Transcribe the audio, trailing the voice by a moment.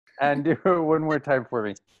And do it one more time for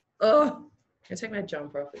me. Oh, I take my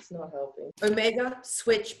jumper off. It's not helping. Omega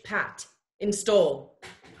switch pat. Install.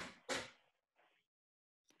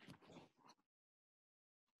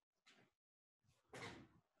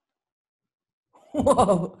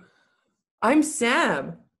 Whoa. I'm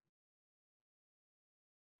Sam.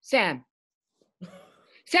 Sam.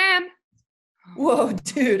 Sam! Whoa,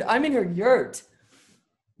 dude, I'm in her yurt.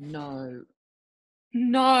 No.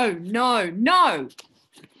 No, no, no!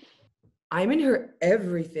 I'm in her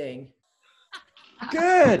everything.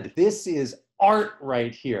 Good. This is art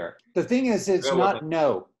right here. The thing is, it's not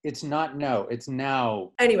no. It's not no. It's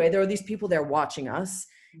now. Anyway, there were these people there watching us.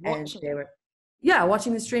 And they were,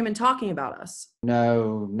 watching the stream and talking about us.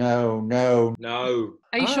 No.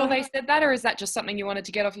 Are you sure they said that, or is that just something you wanted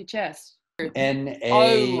to get off your chest?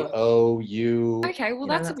 N-A-O-U. Okay, well,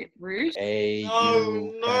 that's a bit rude. A-U.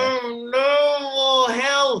 No, oh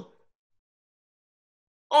hell!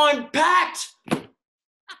 I'm packed!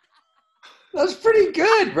 That's pretty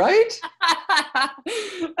good, right?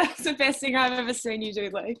 That's the best thing I've ever seen you do,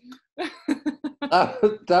 Lee.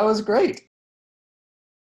 That was great.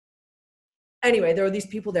 Anyway, there were these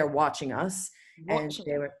people there watching us. And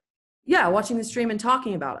they were, watching the stream and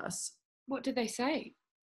talking about us. What did they say?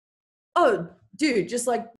 Oh, dude, just like